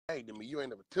to me. You ain't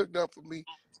never took nothing from me.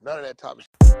 None of that type of shit.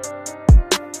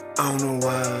 I don't know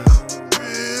why.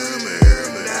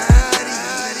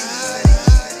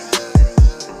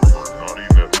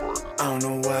 I don't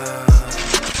know why.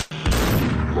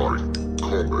 Like,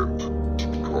 comment,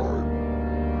 subscribe.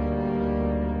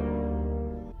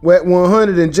 Wack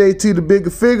 100 and JT the Bigga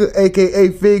Figga, aka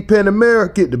Fig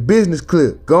Panamera, get the business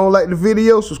clip. Go on, like the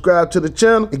video, subscribe to the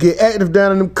channel, and get active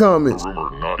down in them comments.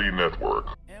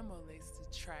 THERUMORNATINETWORK.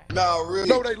 No, really.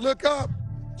 No, they look up.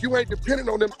 You ain't depending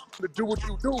on them to do what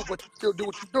you do, but you still do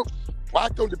what you do. Well, I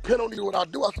don't depend on you what I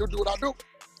do. I still do what I do.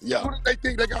 Yeah. As soon as they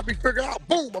think they got me figured out,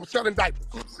 boom, I'm selling diapers.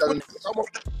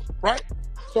 Right?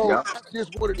 So Yeah. that's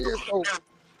just what it is. So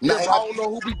Now, I don't know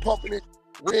who be pumping it.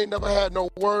 We ain't never had no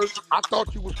words. I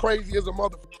thought you was crazy as a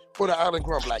mother for the Alan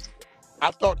Grumlack.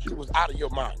 I thought you was out of your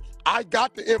mind. I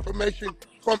got the information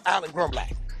from Alan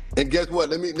Grumlack. And guess what?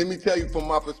 Let me tell you from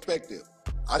my perspective.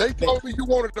 They told me you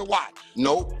wanted to watch.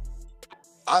 Nope.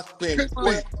 I spent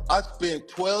Believe.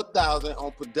 $12,000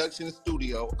 on production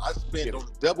studio. I spent on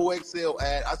double XL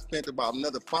ad. I spent about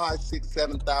another $5,000,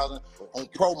 $6,000, $7,000 on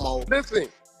promo. Listen,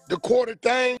 the quarter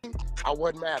thing, I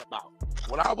wasn't mad about.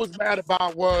 What I was mad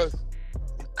about was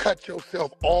you cut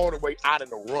yourself all the way out of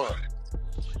the run.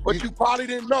 But you probably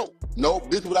didn't know.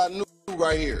 Nope, this is what I knew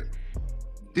right here.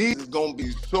 These is gonna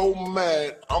be So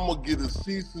mad, I'm gonna get a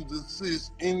cease and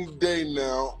desist any day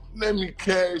now. Let me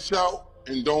cash out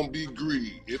and don't be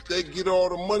greedy. If they get all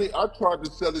the money, I tried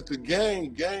to sell it to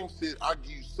Game. Game said I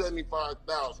give you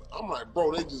 $75,000. I'm like,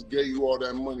 bro, they just gave you all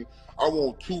that money. I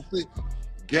want $250.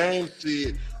 Game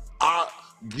said I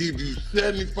give you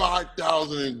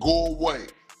 $75,000 and go away.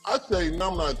 I say, no,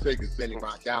 I'm not taking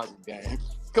 $75,000. Game.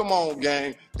 Come on,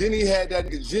 Game. Then he had that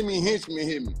nigga Jimmy Henchman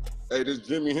hit me. Hey, this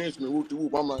Jimmy Henchman, whoop de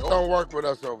whoop. I'm like, oh. Don't work with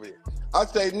us over here. I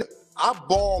say, I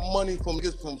borrow money from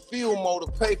Filmo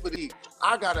to pay for these.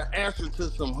 I got to answer to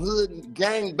some hood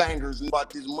gangbangers about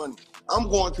this money. I'm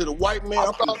going to the white man.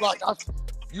 I felt like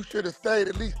you should have stayed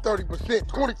at least 30%,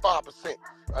 25%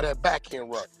 of that backhand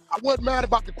run. I wasn't mad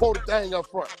about the quota thing up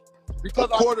front. Because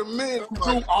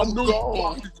 $250,000. I knew you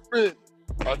probably spent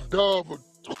a dub of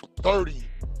 30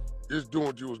 is doing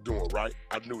what you was doing, right?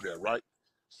 I knew that, right?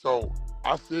 So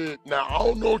I said, now I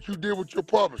don't know what you did with your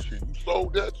publishing. You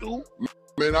sold that too?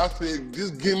 Man, I said,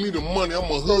 just give me the money. I'm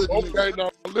a hood nigga. Okay, now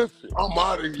listen. I'm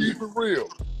out of here. Keep it real.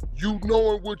 You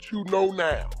knowing what you know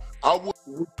now. I would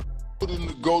have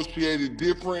negotiated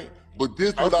different, but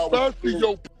this what I was Especially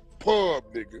your pub,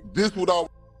 nigga. This what I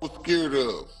was scared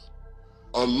of.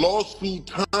 A lawsuit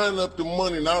tying up the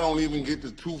money and I don't even get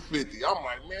the $250. I'm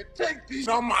like, man, take these.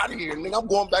 I'm out of here, nigga. I'm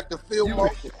going back to Filmo.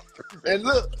 And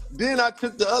look, then I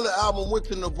took the other album, went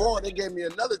to Navarre. They gave me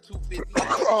another $250.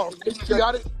 Oh, see,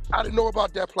 I didn't know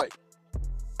about that play.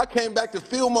 I came back to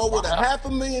Filmo with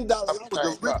 $500,000. I was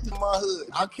the richest in my hood.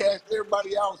 I cashed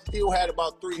everybody out and still had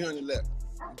about $300 left.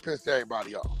 You pissed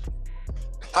everybody off.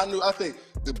 I knew, I think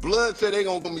the blood said they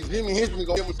gonna give me Jimmy Henchman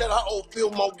gonna give me that. I owe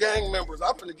Filmo gang members.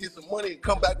 I'm finna get some money and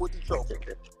come back with the trophy.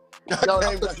 Yo,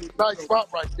 that's a nice spot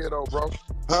right there though, bro.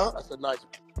 Huh? That's a nice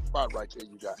spot right there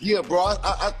you got. Yeah, bro.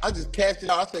 I just cashed it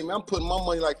out. I say, man, I'm putting my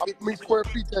money like 50 square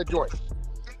feet that joint.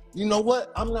 You know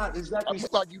what? I'm not exactly.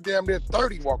 It's like you damn near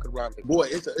 30 walking around there. Boy,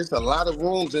 it's a lot of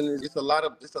rooms and it's a lot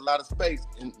of space.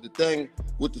 And the thing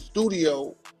with the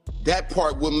studio, that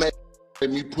part would make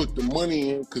me put the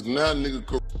money in, because now nigga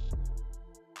could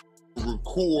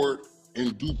record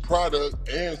and do product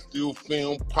and still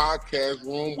film podcast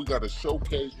room. We got a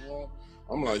showcase room.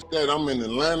 I'm like that. I'm in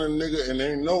Atlanta, nigga, and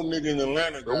ain't no nigga in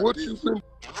Atlanta. So what you been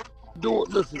doing?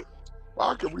 Listen,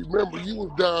 I can remember you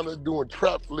was down there doing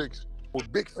trap flicks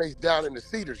with Big Face down in the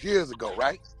Cedars years ago,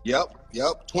 right? Yep.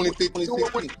 2015,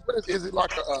 2016. Is it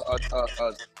like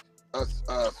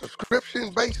a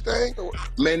subscription-based thing? Or?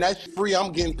 Man, that's free.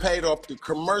 I'm getting paid off the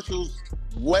commercials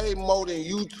way more than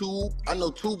YouTube. I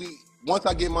know Tubi, once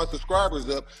I get my subscribers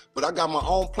up, but I got my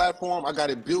own platform. I got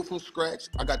it built from scratch.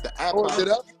 I got the app. Is it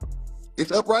up?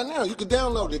 It's up right now. You can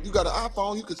download it. If you got an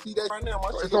iPhone, you can see that right now.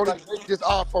 It's only just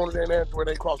iPhone and Android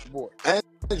ain't across the board.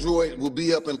 Android will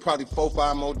be up in probably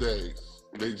 4-5 more days.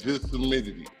 They just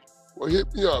submitted it. Well,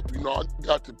 hit me up. You know, I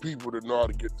got the people that know how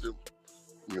to get them,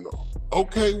 you know.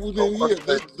 Okay, well then,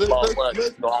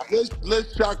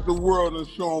 let's shock the world and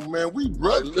show them, man, we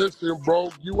brothers. Hey, listen, bro,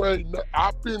 you ain't,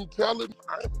 I've been telling,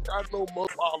 I ain't got no more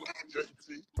problems,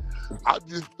 JT. I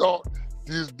just thought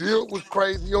this deal was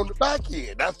crazy on the back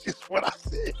end. That's just what I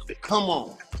said. Come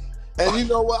on. And you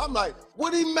know what? I'm like,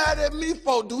 what he mad at me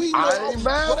for? Do he know I ain't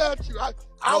mad at you. I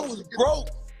was broke.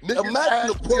 Imagine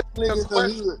the broke niggas in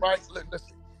the hood. Right,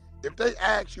 listen. If they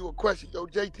ask you a question, yo,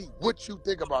 JT, what you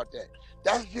think about that?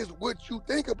 That's just what you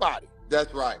think about it.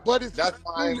 That's right. But it's That's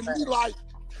why I seemed ain't to me mad. like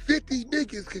 50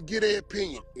 niggas could get their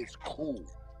opinion. It's cool.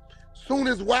 Soon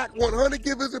as Wack 100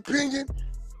 give his opinion,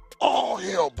 all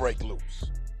hell break loose.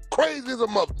 Crazy as a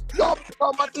mother. Y'all been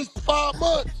talking about this for 5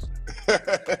 months.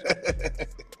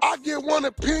 I get one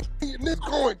opinion, this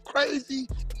going crazy.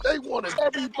 They wanted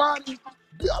everybody.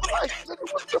 I'm like,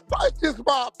 nigga, what's the fight? Just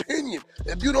my opinion.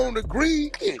 If you don't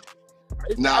agree, maybe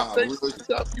I Nah, say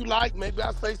stuff you like. Maybe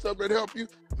I say something that help you.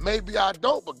 Maybe I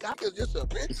don't. But God, it's just an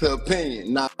opinion. it's an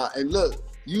opinion. Nah, and look,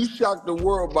 you shocked the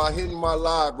world by hitting my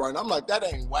live right. I'm like, that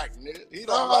ain't Wack, nigga. He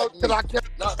don't like me. I kept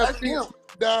No, that's seeing him.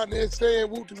 down there saying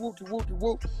whoopty whoopty whoopty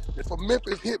whoop. And from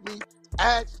Memphis hit me,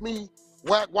 asked me,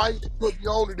 Wack, why you put me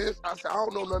on to this? I said, I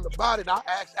don't know nothing about it. I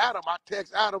asked Adam. I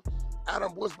text Adam.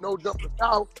 Adam was no jumping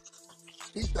south.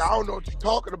 He said, I don't know what you're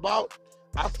talking about.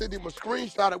 I sent him a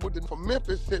screenshot of what the from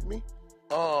Memphis sent me.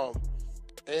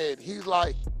 And he's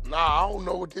like, nah, I don't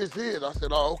know what this is. I said,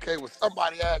 oh, okay. Well,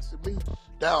 somebody asking me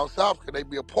down south, can they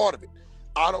be a part of it?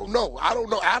 I don't know.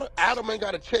 Adam ain't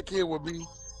got to check in with me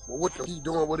for what he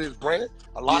doing with his brand.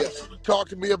 A lot of shit he talk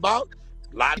to me about,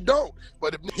 a lot he don't.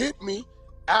 But if he hit me,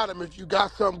 Adam, if you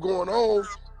got something going on,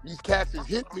 these cats is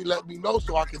hit me, let me know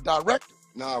so I can direct them.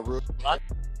 Nah, real. Right?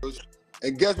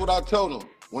 And guess what I told him?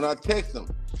 When I text him,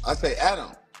 I say,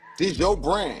 Adam, this your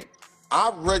brand.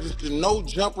 I've registered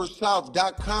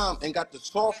nojumpersouth.com and got the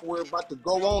software about to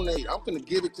go on there. I'm gonna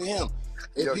give it to him.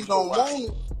 If he don't want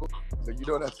it, so you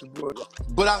know that's the good.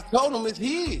 but I told him it's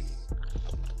his.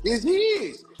 It's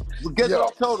his. But guess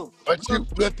what I told him?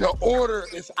 But the order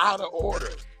is out of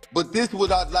order. But this is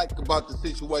what I like about the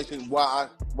situation, why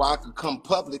I could come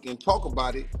public and talk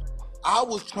about it. I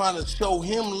was trying to show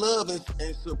him love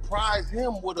and surprise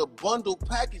him with a bundle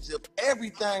package of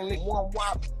everything in one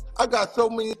whop. I got so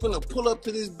many finna pull up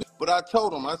to this bitch, but I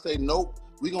told him, I say, nope,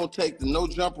 we gonna take the no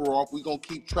jumper off, we gonna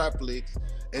keep trap licks,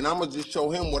 and I'm gonna just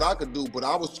show him what I could do. But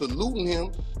I was saluting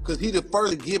him because he the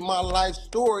first to get my life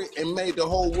story and made the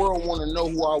whole world wanna know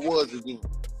who I was again.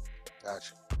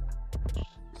 Gotcha.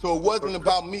 So it wasn't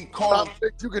about me calling.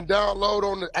 You can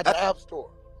download at the App Store.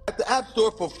 At the App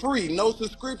Store for free, no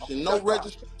subscription, no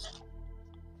registration.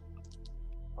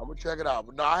 I'm gonna check it out.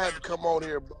 But no, I had to come on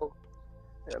here, bro.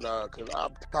 And cause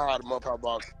I'm tired of motherfuckers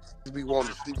about just be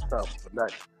wanting to see something for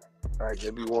nothing. Right?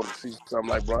 Just be wanting to see something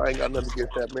like, bro, I ain't got nothing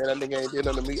against that man. That nigga ain't did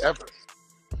nothing to me ever.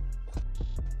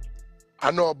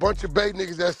 I know a bunch of bait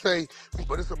niggas that say,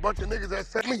 but it's a bunch of niggas that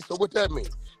say me. So what that mean?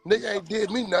 Nigga ain't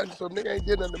did me nothing, so nigga ain't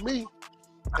did nothing to me.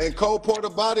 And cold part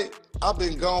about it, I've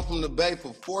been gone from the Bay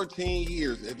for 14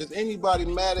 years. If there's anybody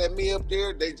mad at me up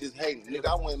there, they just hate me. Nigga,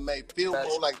 I went and made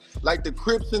Fillmore, like the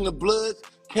Crips and the Bloods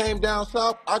came down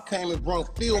south. I came and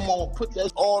brought Fillmore and put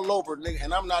that all over, nigga.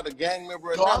 And I'm not a gang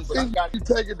member or nothing, but I got you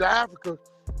take it to Africa.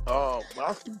 When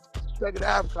I see you take it to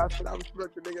Africa, I said I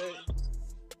respect the nigga.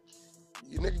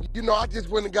 You know, I just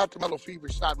went and got the mellow fever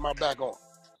shot in my back on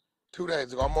 2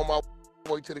 days ago. I'm on my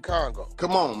way to the Congo.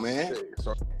 Come on, man. Yeah,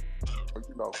 so,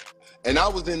 you know. And I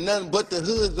was in nothing but the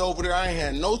hoods over there. I ain't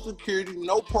had no security,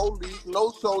 no police,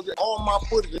 no soldier. All my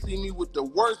footage see me with the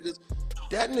worst.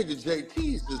 That nigga JT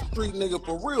is the street nigga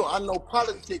for real. I know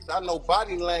politics. I know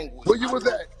body language. Where you was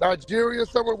at? Nigeria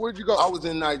somewhere? Where'd you go? I was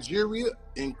in Nigeria,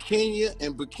 in Kenya,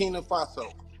 and Burkina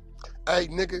Faso. Hey,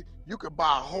 nigga, you could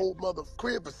buy a whole mother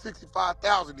crib for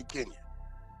 $65,000 in Kenya.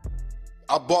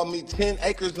 I bought me 10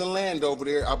 acres of land over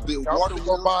there. I built water. I'm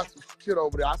gonna buy some shit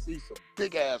over there. I see some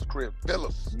big ass crib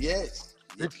villas. Yes.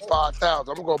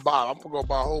 55,000. I'm gonna buy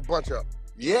a whole bunch of them.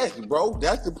 Yes, bro.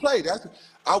 That's the play.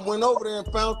 I went over there and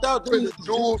found out the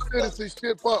dual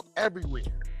citizenship up everywhere.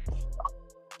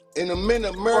 In a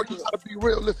minute, America. You gotta be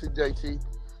real. Listen, JT,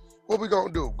 what we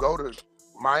gonna do? Go to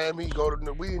Miami?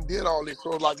 We did all this. So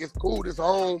like it's cool, it's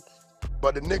home.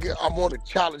 But the nigga, I want to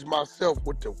challenge myself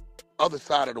with the other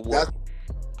side of the world.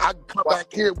 I can come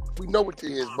back here, we know what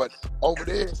it is, but over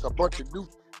there, it's a bunch of new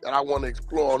that I want to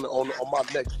explore on my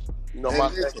next,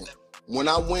 next. When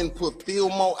I went and put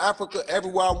Fillmore, Africa,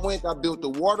 everywhere I went, I built the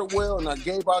water well and I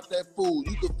gave out that food.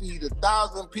 You could feed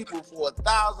 1,000 people for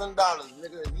 $1,000,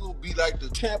 nigga, and you'll be like the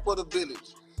champ of the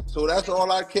village. So that's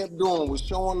all I kept doing was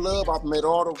showing love. I've met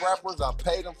all the rappers, I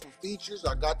paid them for features,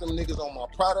 I got them niggas on my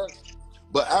products.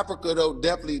 But Africa, though,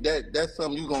 definitely, that's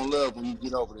something you gonna love when you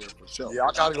get over there for sure. Yeah,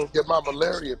 I gotta go get my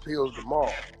malaria pills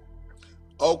tomorrow.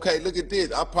 Okay, look at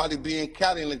this. I'll probably be in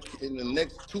Cali in the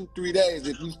next 2-3 days.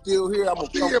 If you still here, I'm gonna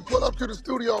come. Pull up to the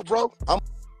studio, bro. I'm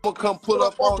gonna come pull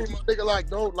up on you.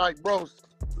 Nigga, bro,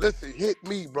 listen, hit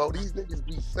me, bro. These niggas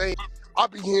be saying, I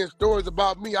be hearing stories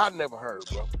about me I never heard,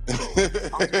 bro.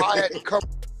 I had to come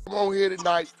on here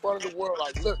tonight, front of the world,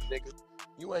 like, look, nigga.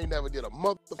 You ain't never did a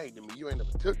motherfucking thing to me. You ain't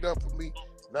never took nothing from me.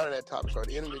 None of that topic. So at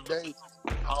the end of the day,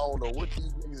 I don't know what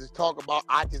these niggas is talking about.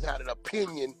 I just had an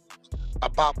opinion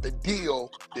about the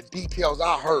deal, the details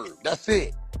I heard. That's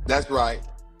it. That's right.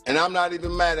 And I'm not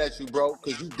even mad at you, bro,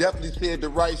 because you definitely said the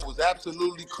rice was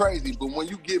absolutely crazy. But when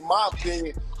you get my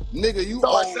opinion, nigga, you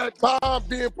So at own. that time,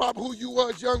 being probably who you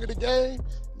was young in the game,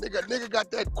 nigga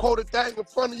got that quoted thing in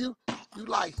front of you. You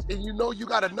like, and you know you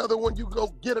got another one, you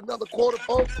go get another quarter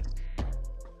for.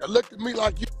 It looked at me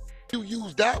like you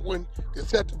used that one to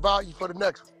set the value for the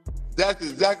next one. That's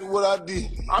exactly what I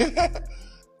did.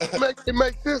 It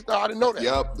makes sense now. I didn't know that.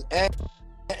 Yup.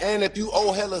 And if you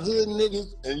owe hella hood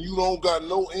niggas and you don't got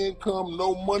no income,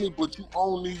 no money, but you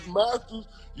own these masters,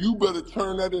 you better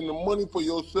turn that into money for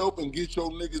yourself and get your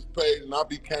niggas paid. And I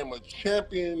became a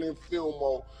champion in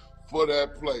Fillmore for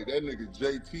that play. That nigga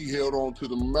JT held on to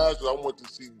the masters. I went to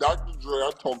see Dr. Dre.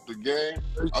 I talked the game.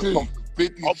 I talked to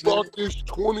 50 I brought Cent. this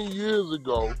 20 years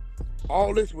ago.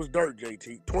 All this was dirt,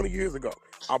 JT. 20 years ago,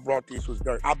 I brought this was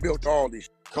dirt. I built all this.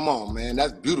 Come on, man.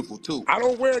 That's beautiful, too. I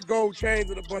don't wear gold chains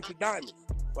and a bunch of diamonds,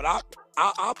 but I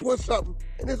put something,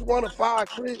 and it's one of 5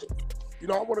 cribs. You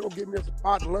know, I want to go get me a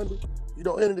spot in London. You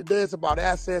know, end of the day, it's about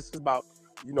assets, it's about,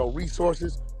 you know,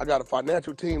 resources. I got a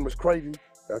financial team that's crazy.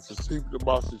 That's the secret of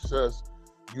my success.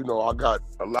 You know, I got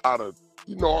a lot of,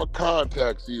 you know, our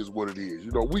contacts is what it is.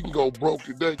 You know, we can go broke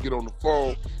today, get on the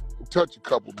phone, and touch a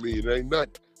couple million. It ain't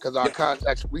nothing, because our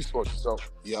contacts and resources. So,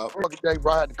 fuck day,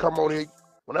 bro, I had to come on here.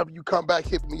 Whenever you come back,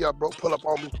 hit me up, bro, pull up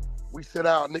on me. We sit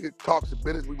out, nigga, talk some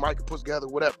business. We might put together,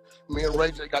 whatever. Me and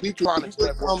Ray J got the trying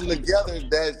to come together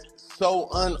that's so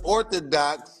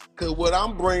unorthodox. Cause what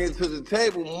I'm bringing to the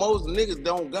table, most niggas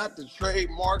don't got the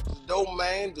trademarks, the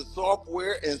domain, the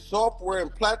software,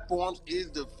 and platforms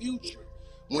is the future.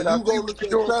 When you go look at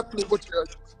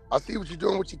Trapplix, I see what you're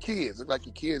doing with your kids. Look like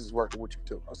your kids is working with you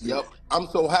too. I see yep. that. I'm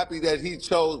so happy that he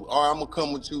chose, all right, I'm gonna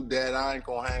come with you, Dad. I ain't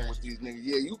gonna hang with these niggas.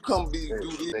 Yeah, you come do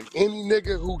this. And any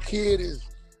nigga who kid is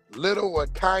little or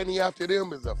tiny after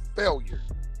them is a failure.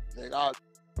 Nigga,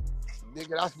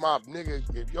 that's my nigga.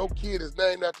 If your kid is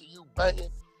named after you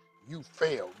banging, you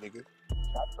fail, nigga.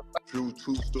 True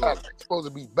story. That's supposed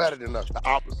to be better than us, the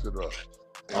opposite of us.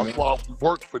 That's why we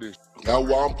work for this. That's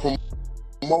why I'm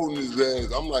promoting his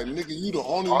ass. I'm like, nigga, you the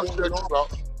only one.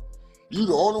 You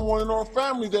the only one in our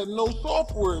family that knows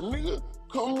software, nigga.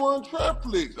 Come run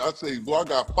Trapplix. I say, boy, I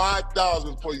got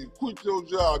 5,000 for you. Quit your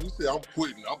job. He said, I'm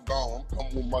quitting. I'm gone. I'm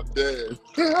coming with my dad.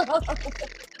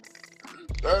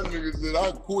 That nigga said,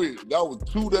 I quit. That was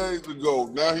 2 days ago.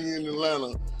 Now he in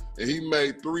Atlanta, and he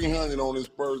made 300 on his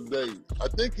first day. I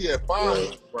think he had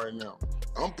 500 right now.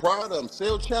 I'm proud of him.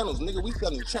 Sell channels, nigga. We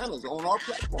selling channels on our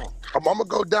platform. I'm gonna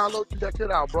go download you that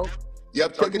shit out, bro.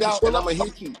 Yep, check it out, and I'm gonna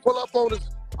hit you. Pull up on us.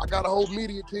 I got a whole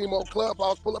media team on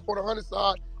Clubhouse. Pull up on the 100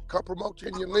 side. Come promote you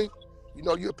in your link. You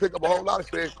know, you'll pick up a whole lot of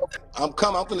shit. I'm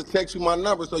coming. I'm gonna text you my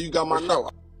number so you got my number.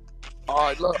 All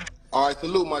right, look. All right,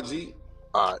 salute, my G.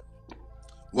 All right.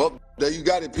 Well, there you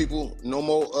got it, people. No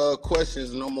more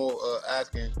questions. No more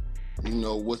asking. You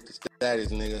know, what's the status,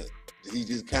 nigga? He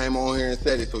just came on here and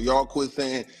said it. So y'all quit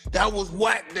saying that was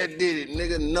Wack that did it,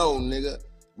 nigga. No, nigga.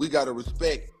 We gotta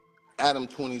respect Adam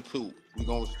 22. We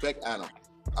gonna respect Adam.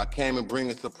 I came and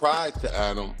bring a surprise to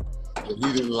Adam, but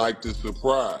he didn't like the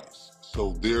surprise.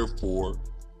 So therefore,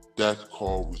 that's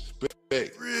called respect.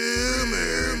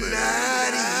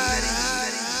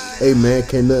 Hey man,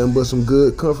 can't nothing but some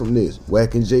good come from this.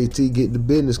 Wack and JT get the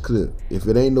business clear. If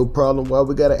it ain't no problem, why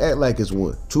we gotta act like it's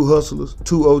one? 2 hustlers,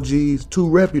 2 OGs, 2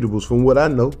 reputables from what I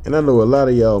know. And I know a lot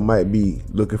of y'all might be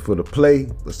looking for the play,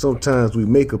 but sometimes we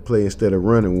make a play instead of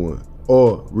running one.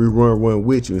 Or we run one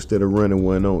with you instead of running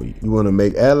one on you. You wanna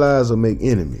make allies or make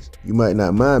enemies? You might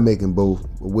not mind making both,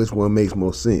 but which one makes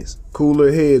more sense?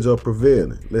 Cooler heads are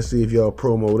prevailing. Let's see if y'all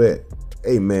promo that.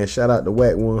 Hey man, shout out to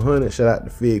Wack 100, shout out to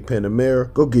Fig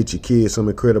Panamera. Go get your kids some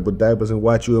incredible diapers and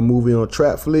watch you a movie on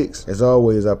Trapplix. As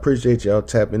always, I appreciate y'all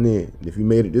tapping in. If you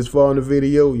made it this far in the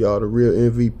video, y'all the real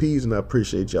MVPs and I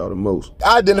appreciate y'all the most.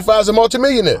 I identify as a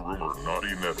multimillionaire.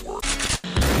 THERUMORNATINETWORK.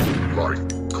 Like,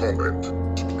 comment,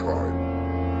 subscribe.